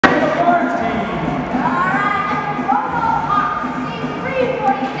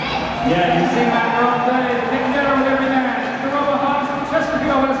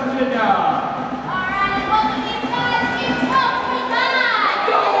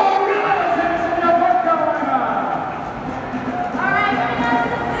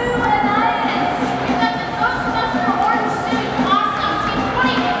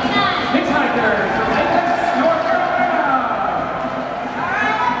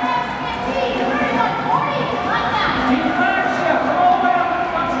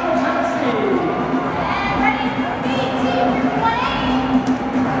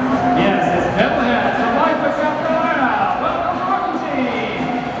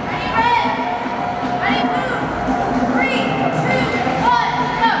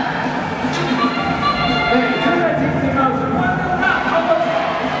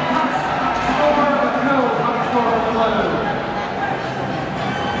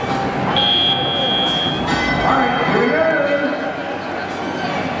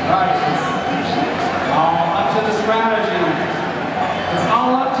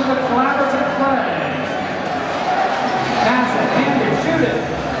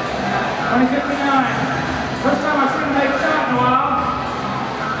2059. First time I've seen him make a shot in a while.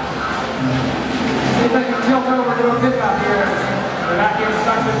 See if they can tilt over to a pickup here. The back end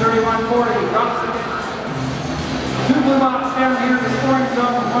starts at 31-40. Drops it. Two blue box down here in the scoring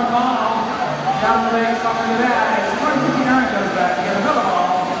zone with one ball. Down the leg, something to that. It's 2059 goes back to get another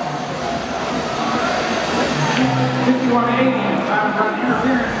ball. 51-80. Time to run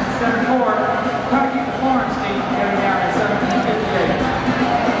interference from 7-4. Try to keep the Florence team getting down at 17-58.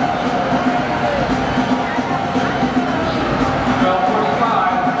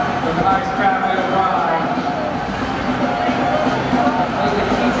 12-25 with a nice crab wheel ride. With an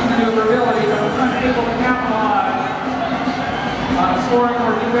easy maneuverability, but unable to capitalize on a scoring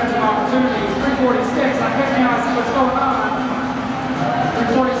or defensive opportunities. 346, I think now I see what's going on.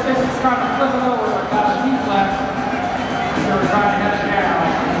 346 is trying to flip it over, but got a deflect. They were trying to head it down.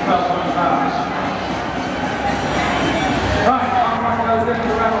 12-25. Right, Palmetto goes into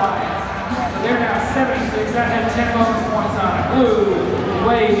the red line. So they're now 76. That had 10 bonus points on it. Blue,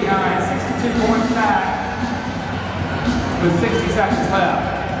 way behind, 62 points back with 60 seconds left.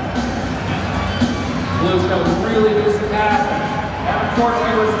 Blue's going to really do some passing. That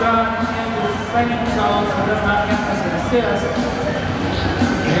unfortunately was done in the second zone, so it does not count as an assist.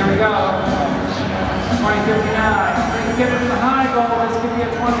 Here we go. 20-59. They can get it to the high goal. This could be a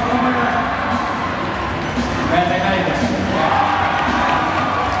 20-pointer. And they made it.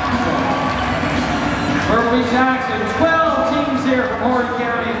 Myrtle Beach action. 12 teams here from Horton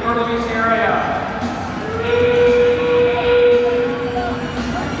County, Myrtle Beach area.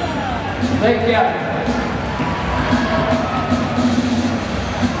 They get it.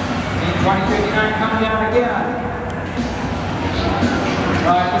 20-59 coming down again.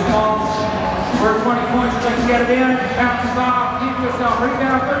 This ball's worth 20 points if they can get it in. Bounces off, keep yourself.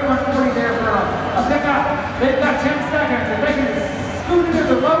 Rebound 31-40 there for a pickup. They've got 10 seconds. If they can scoot it to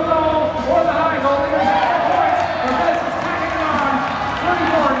the low goal or the high goal, they're going to get 4 points. The Reds is tacking it on.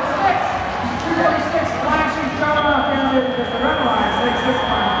 346 flashing shot off down into the red line. Takes this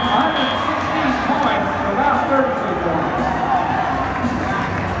one 116 points for about 32 points.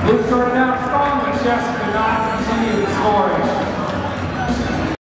 Blue started out strong, but just could not continue the scoring.